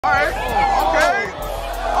All right. Okay.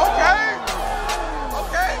 Okay.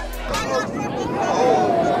 Okay.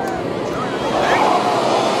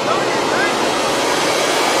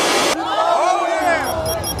 Oh yeah.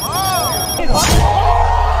 Oh.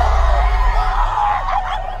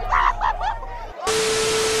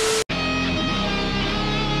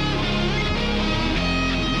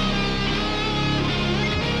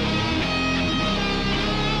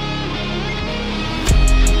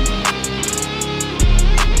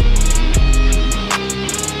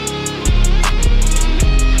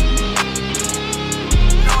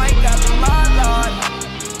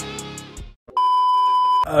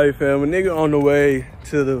 Alright fam, a nigga on the way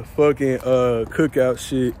to the fucking cookout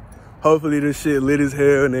shit. Hopefully this shit lit as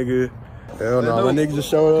hell, nigga. Hell no, my nigga just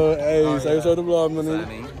showed up. Hey, say what's up to the vlog, my nigga.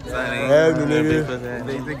 Have me, nigga.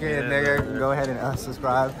 Big the kid, nigga. Go ahead and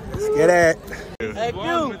unsubscribe. Let's get at. Hey,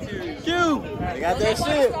 Q. They got that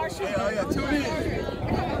shit. Oh yeah, tune in.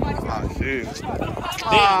 Oh shit.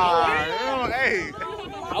 Hey.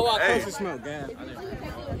 I want to smell gas.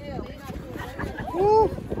 Woo.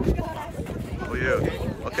 Oh yeah.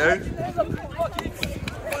 Okay.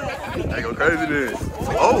 They go crazy then.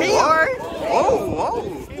 Oh, boy. Oh, whoa.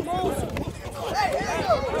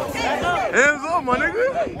 Hands up, my nigga.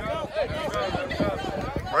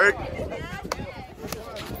 Break.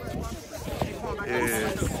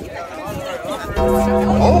 Yeah. Oh,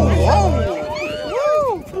 whoa.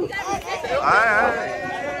 Woo. All right.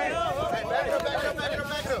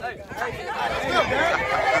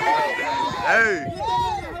 Hey.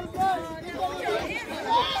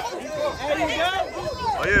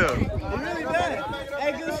 Oh yeah. Really bad.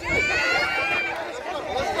 Hey, good shit.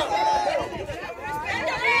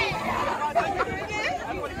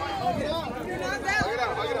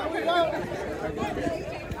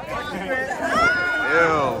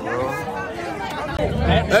 Yeah, bro.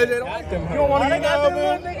 Hey, you don't want to get out,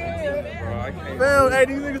 man? Bro, I can't. Man, hey,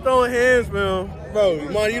 these niggas throwing hands, man. Bro,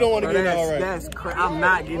 man, you don't want to get in all right. That's crazy. I'm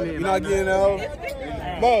not getting in. You're not getting out?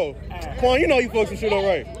 Bro, Quan, you know you fuck some shit up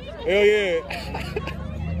right. Hell yeah.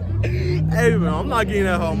 Hey, man, I'm not getting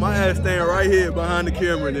that home. My ass staying right here behind the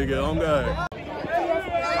camera, nigga. Oh, God.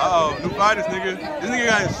 Uh-oh, new fighters, nigga. This nigga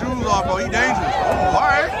got his shoes off, bro. He dangerous. Oh, all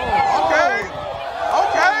right. Okay.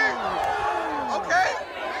 Okay. Okay.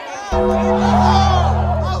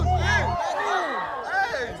 Oh, shit.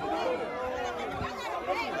 Hey.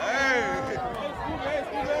 Hey.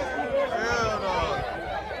 Hell no.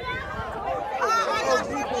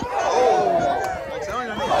 Oh. I'm telling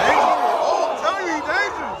you, he's dangerous. Oh, I'm telling you, he's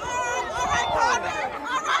dangerous.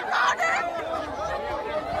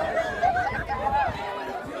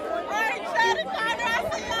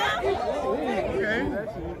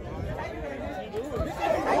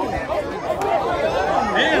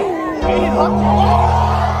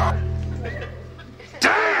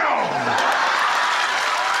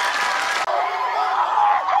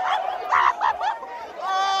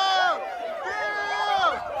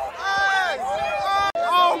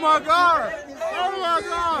 Oh my God! Oh my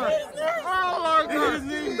God! Oh my God!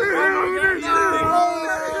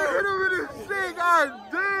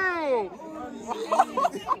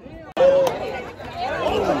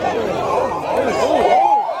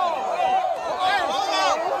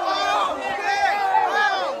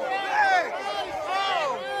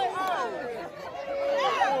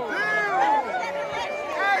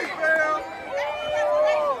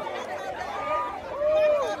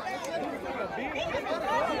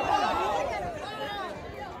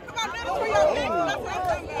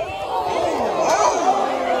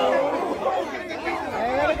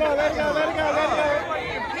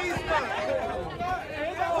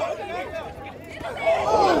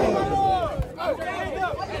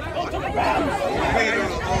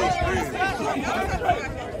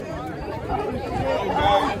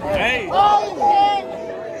 Hey!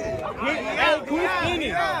 Quit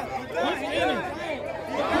spinning!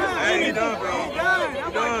 Hey, he done, bro. He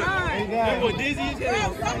done. That boy dizzy as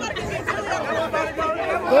hell.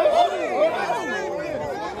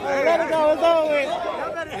 Let it go, it's over with.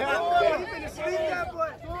 That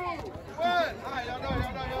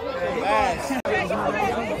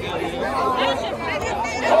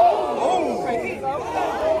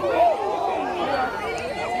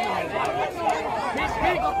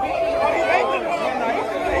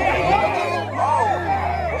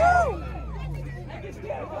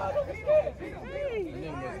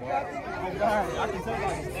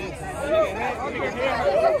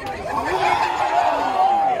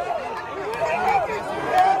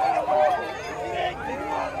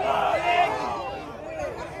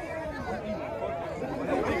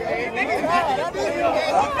nigga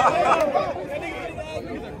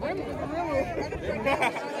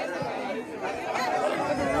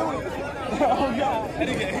My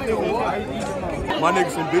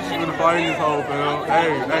niggas some bitches gonna fight in this hole, fam. Hey,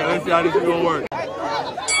 let's see how this is gonna work.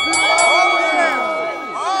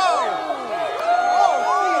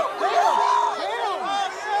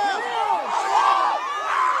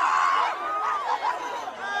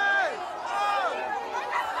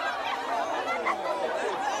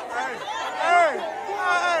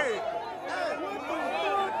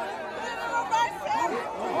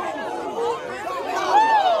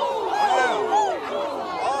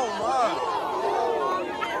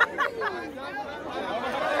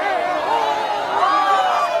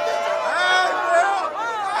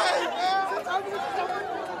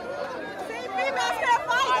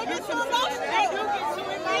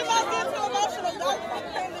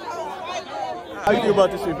 How you feel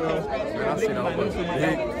about this shit, man? Man, I seen a whole bunch of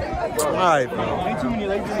dick. Alright, bro. I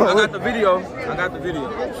got the video.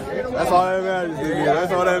 That's all that matters, nigga.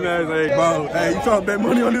 That's all that matters, hey, bro. Hey, you trying to bet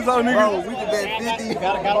money on this out, nigga? Bro, we can bet 50.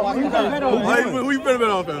 Gotta watch the Who you finna bet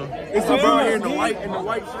on, fam? It's bro right here in the white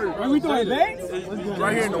shirt. Are we doing bets?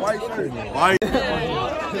 Right here in the white shirt. White.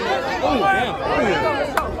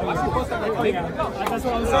 That's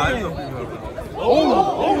what I'm saying.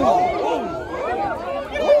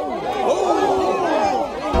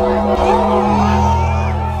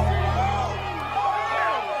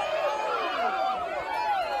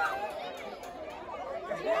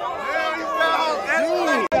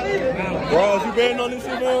 Ross, you betting on this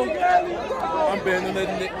shit, man? I'm betting on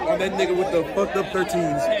that nigga with the fucked up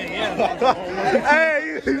 13s.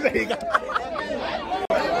 Hey, you say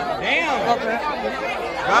Damn.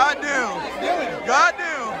 Goddamn.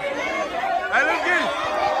 Goddamn. Hey, let's get it.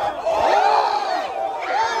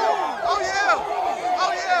 Oh, yeah.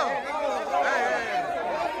 Oh, yeah. Hey.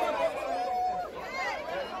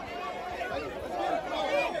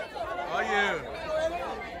 Oh, yeah.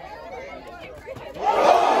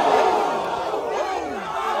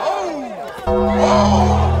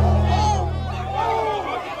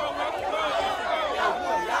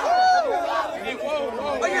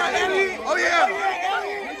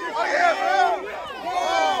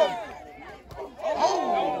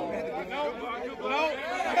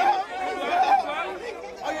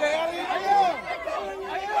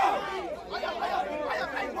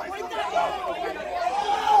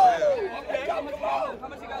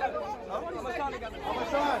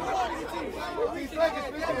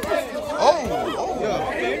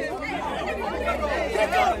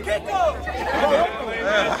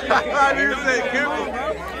 I didn't say kick him.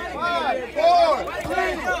 5, 4, 3,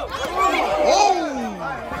 2. Oh!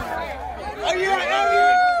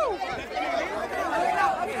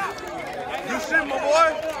 Good shit, my boy.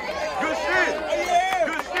 Good shit.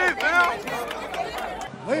 Good shit, man.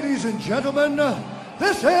 Ladies and gentlemen,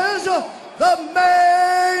 this is the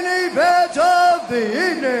main event of the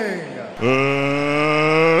evening.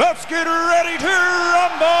 Let's get ready to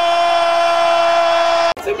rumble!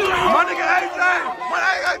 My nigga AJ!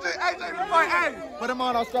 AJ, hey! Put him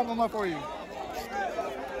on, I'll strap him up for you.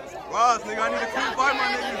 Ross, nigga, I need a clean fight,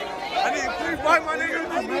 my nigga.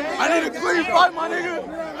 I need a clean fight, my nigga.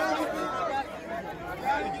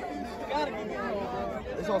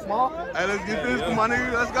 It's so small? Hey, let's get this, my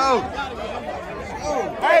nigga. Let's go.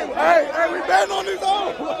 Hey, we betting on this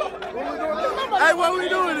hole. Hey, what we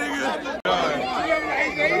doing, nigga?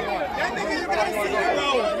 That nigga, you gotta see him,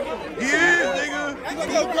 though. He is, nigga. That's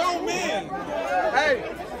like a grown man. Hey.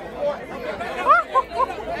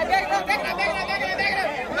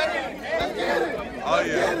 Oh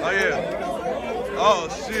yeah. Oh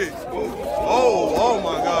shit. Oh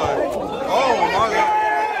my god. Oh my god.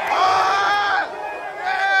 Ah!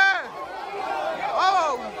 Yeah!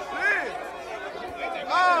 Oh shit.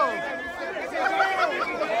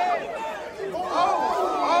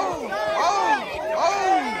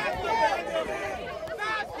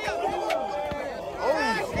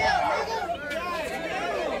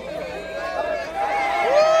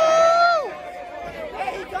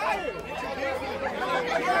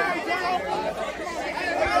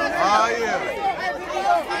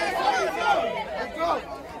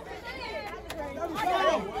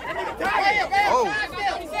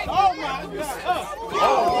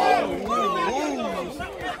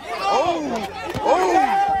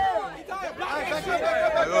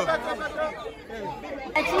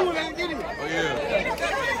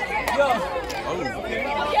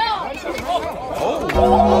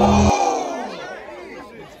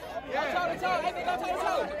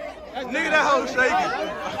 Nigga, that hoe shaking.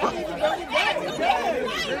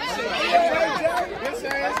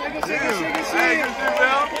 Hey, good shit,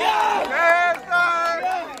 Bell. Yes, sir.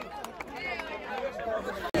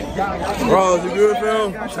 Bro, is it good,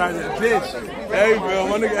 Phil? I'm trying to pitch. Hey, Phil,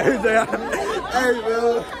 my nigga AJ. Hey,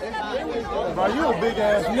 Phil. Bro, you a big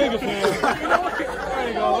ass nigga, Phil. I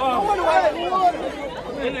ain't gonna lie.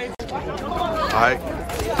 All right.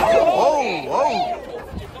 Oh, oh.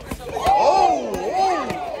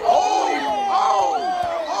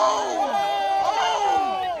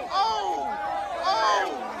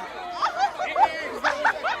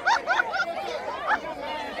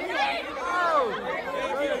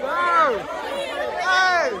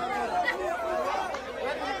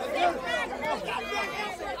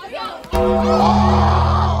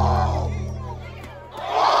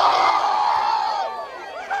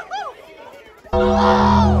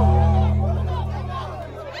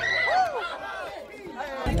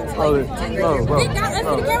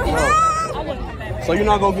 So you're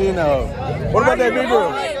not gonna get in there? What about that big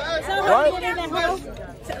girl? What?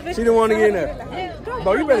 She didn't want to get in there.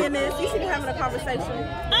 Bro, you better. You should be having a conversation.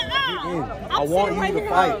 I want you to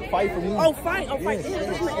fight. Fight for me. Oh, fight. Oh, fight.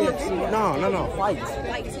 No. Fight. I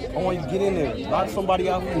want you to get in there. Knock somebody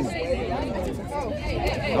out for me.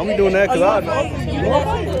 Don't be doing that because I know. You want to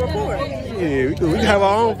fight or record? Yeah, we can have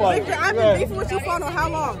our own fight. Victor, I've been beefing with you for how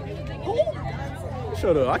long?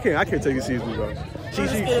 Shut up. I can't take it seriously, bro. She You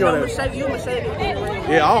that.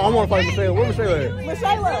 Yeah, I want to fight Michelle. Where Michelle at?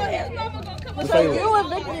 Michelle, you and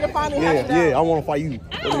Victor need to finally hash it out. Yeah, I want to fight you.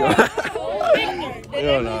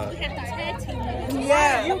 Hell nah.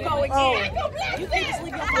 Yeah. You go again. You think it's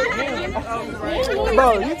legal?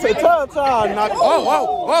 Bro, you take time. Knock.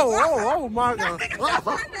 Oh, my God.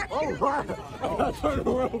 Oh, my God. Turn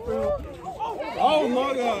around, Phil. Oh,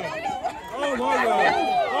 my God. Oh, my God.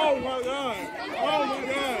 Oh, my God. Oh, my God. Oh,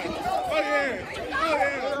 yeah.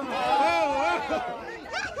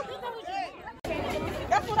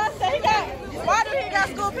 That's what I said. Why do he got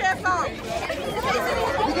school pants on?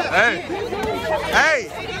 Hey.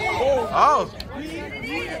 Oh.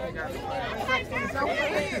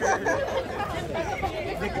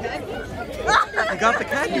 You got the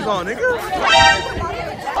khakis on, nigga.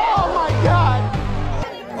 Oh my God.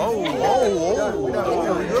 Oh.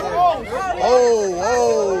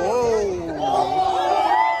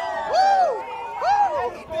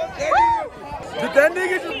 Did that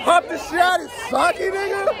nigga just pop the shit out his socket,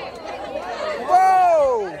 nigga?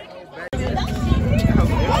 Whoa!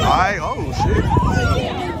 Alright, oh shit.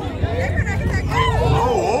 Oh.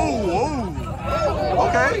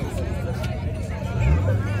 Okay.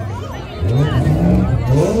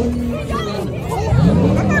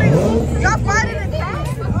 Y'all fighting in town?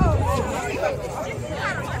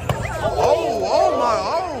 Oh my,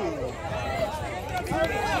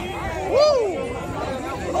 Woo!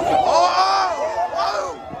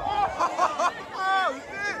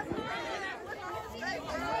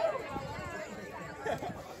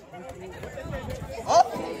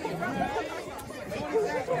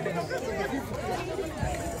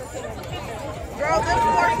 Girl, this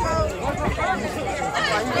more smoke.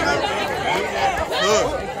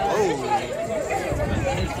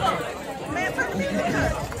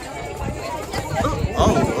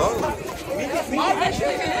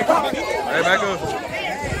 Hey, back up.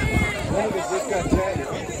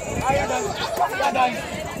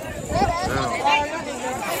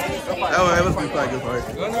 Hey, let's be back up,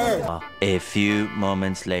 right? A few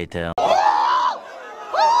moments later.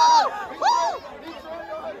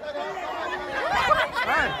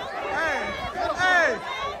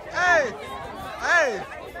 Hey!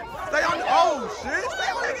 Stay on the. Oh shit!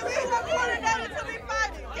 Stay on the.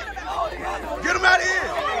 Get him out of here!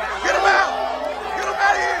 Get him out! Get him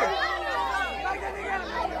out of here!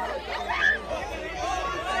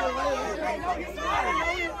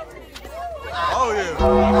 Oh yeah!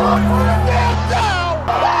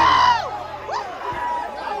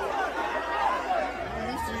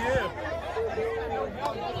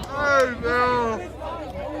 Hey man!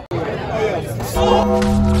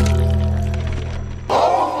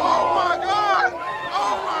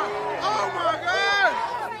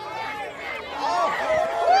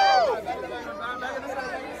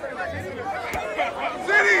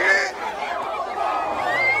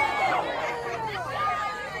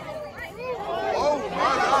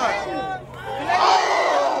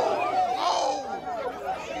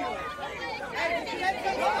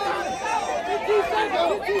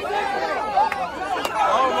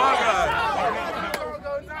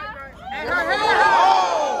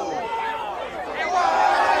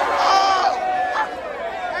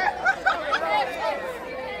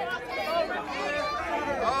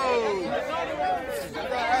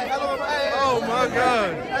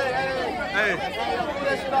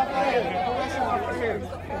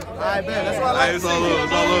 I bet. That's why I like It's all love.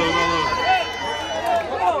 It's all love.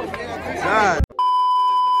 It's all love. God.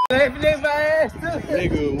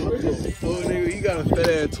 Nigga, what the fuck, nigga? You got a fat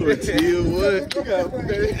ass tortilla, what?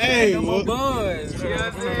 Hey, what? Buns, you know what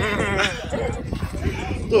I'm saying?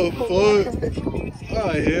 The fuck?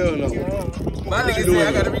 Oh, hell no. My nigga said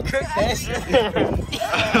I gotta recook that shit.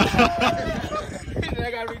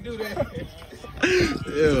 I gotta redo that.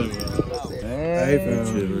 Hell no. Hey,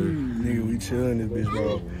 fam. Nigga, we chillin' this bitch,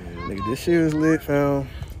 bro. Nigga, this shit was lit, fam.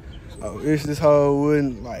 I wish this hoe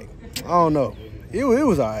wouldn't, like, I don't know. It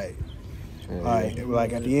was alright.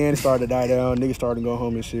 Like at the end, it started to die down. Niggas started to go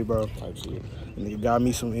home and shit, bro. Type shit. And nigga got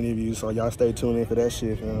me some interviews, so y'all stay tuned in for that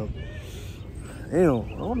shit, fam. Damn,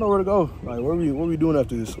 I don't know where to go. Like, what we doing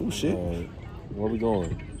after this? Oh shit. Where we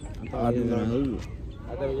going? I do not know.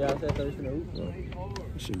 I thought y'all said Thursday night.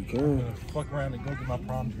 Shit, we can. Fuck around and go get my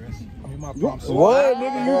prom dress. I mean, my prom suit. What,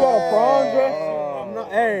 nigga? You got a prom dress? I'm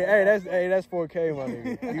not. Hey, that's 4K, my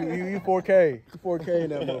nigga. You 4K. You 4K in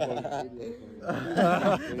that motherfucker.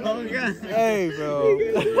 Oh god. Hey, bro.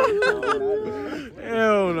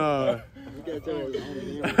 Hell no.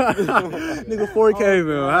 Nigga, 4K,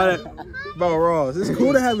 man. Bro, Ross, it's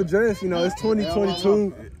cool to have a dress, you know. It's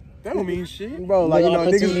 2022. That don't mean shit. Bro, like, you know,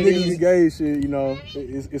 niggas gay shit, you know.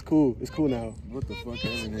 It's cool. It's cool now. What the fuck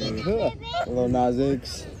is it? Lil Nas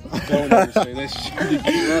X. Don't ever say that shit.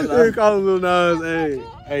 They call him Lil Nas.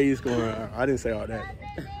 Hey, he's going around. I didn't say all that.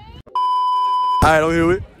 All right, I'm here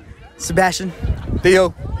with Sebastian.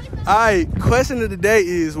 Theo. All right, question of the day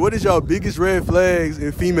is, what is y'all biggest red flags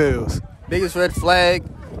in females? Biggest red flag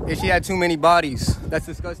if she had too many bodies. That's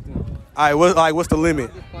disgusting. All right, what's the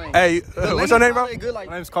limit? Hey, what's your name, bro? Good, like,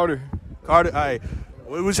 My name's Carter. Carter. All right.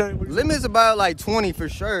 What's your name? limit's about like 20 for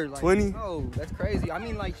sure. Like, 20? Oh, that's crazy. I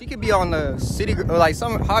mean, like, she could be on the city or like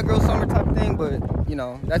summer, hot girl summer type thing, but you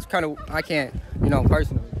know, that's kind of, I can't, you know,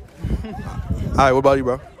 personally. All right, what about you,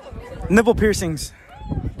 bro? Nipple piercings.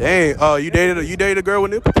 Dang. You dated a girl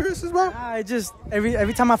with nipple piercings, bro? I just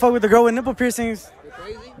every time I fuck with a girl with nipple piercings,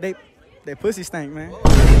 Crazy? they pussy stank, man.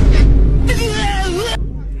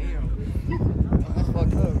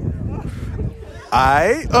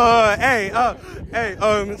 Alright,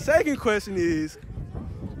 second question is,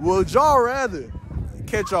 would y'all rather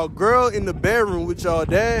catch y'all girl in the bedroom with y'all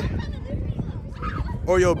dad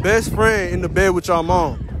or your best friend in the bed with y'all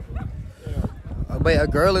mom? Wait, a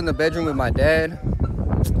girl in the bedroom with my dad? No,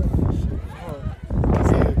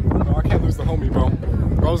 I can't lose the homie, bro.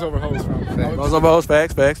 Rose over hoes, bro. Those are both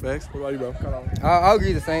facts. What about you, bro? I'll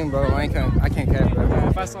agree the same, bro. I can't catch, bro.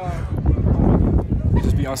 If I saw it'd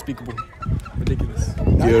just be unspeakable. Ridiculous.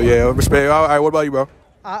 Yeah, respect. All right, what about you, bro?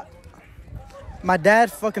 My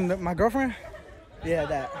dad fucking my girlfriend. Yeah,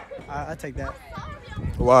 that. I take that.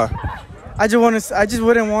 Why? I just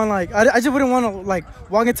wouldn't want to like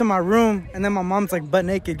walk into my room and then my mom's like butt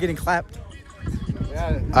naked getting clapped.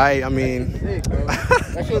 I mean, Sick, bro.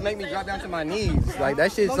 That shit would make me drop down to my knees. Like,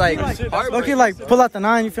 that shit's like heartbreaking. Okay, like pull out the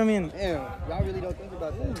 9, you feel me? And Damn, y'all really don't think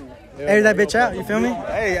about that. air that bitch out, you feel me?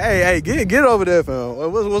 hey, get over there, fam.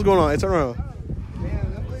 What's going on? Hey, turn around.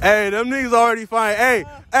 Hey, them niggas already fine. Hey,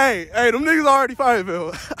 them niggas already fine,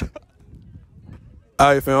 fam.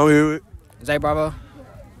 All right, fam, I'm here with Zay Bravo.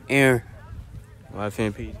 Aaron. My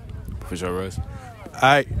fan Pete. For sure, Russ. All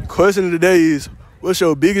right, question of the day is, what's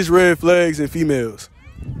your biggest red flags in females?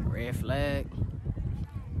 Red flag.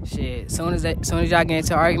 Shit. Soon as y'all get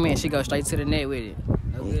into an argument, she go straight to the net with it.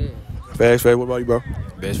 No good. Facts. What about you, bro?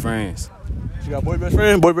 Best friends. She got boy best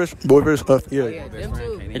friend. Yeah. Yeah, them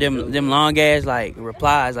too. And them long ass like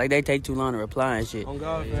replies, like they take too long to reply and shit. Oh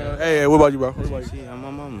God, man. Hey, what about you, bro? Shit, I'm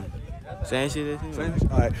my mama. Same shit as him.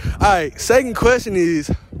 All right. Second question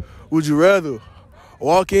is, would you rather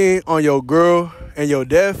walk in on your girl and your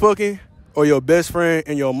dad fucking, or your best friend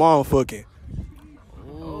and your mom fucking?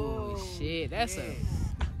 Oh shit, that's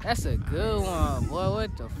a good one, boy.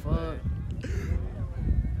 What the fuck?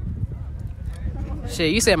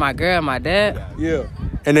 Shit, you said my girl and my dad? Yeah.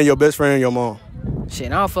 And then your best friend and your mom. Shit,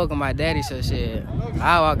 I don't fuck with my daddy, so shit.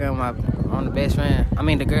 I walk in on the best friend. I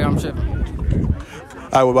mean the girl, I'm tripping. All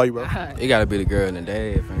right, what about you, bro? It gotta be the girl and the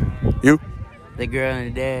dad, fam. You? The girl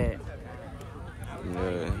and the dad.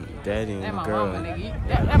 Daddy and That the my girl. mama, nigga.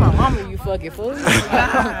 That my mama, you fucking fool.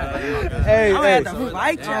 Hey. Oh,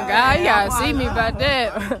 God, you gotta see me about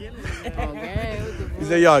that. Okay. You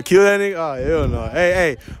say y'all kill that nigga? Oh, hell no.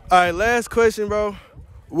 Hey. All right, last question, bro.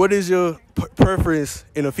 What is your preference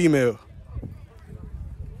in a female?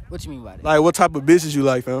 What you mean by that? Like, what type of bitches you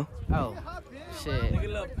like, fam? Oh, shit.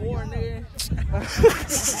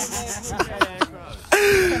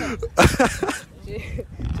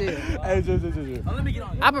 Hey,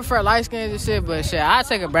 I prefer light skins and shit, but shit, I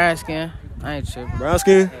take a brown skin. I ain't tripping. brown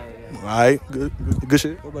skin? All right, good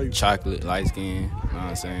shit. What about you? Chocolate, light skin, you know what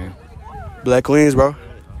I'm saying? Black queens, bro.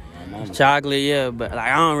 Chocolate, yeah, but like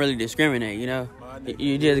I don't really discriminate, you know.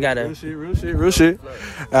 You just gotta. Real shit. All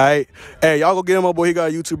right. Hey, y'all go get him, my boy. He got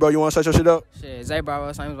a YouTube, bro. You want to search your shit up? Shit, Zay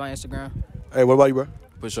Bravo, same as my Instagram. Hey, what about you, bro?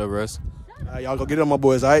 Push up, Russ. All right, y'all go get him, my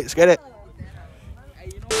boys. All right, let's get it.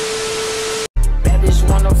 Bad bitch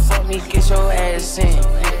wanna fuck me, get your ass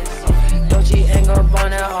in. Don't you hang up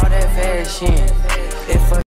on that, all that fashion.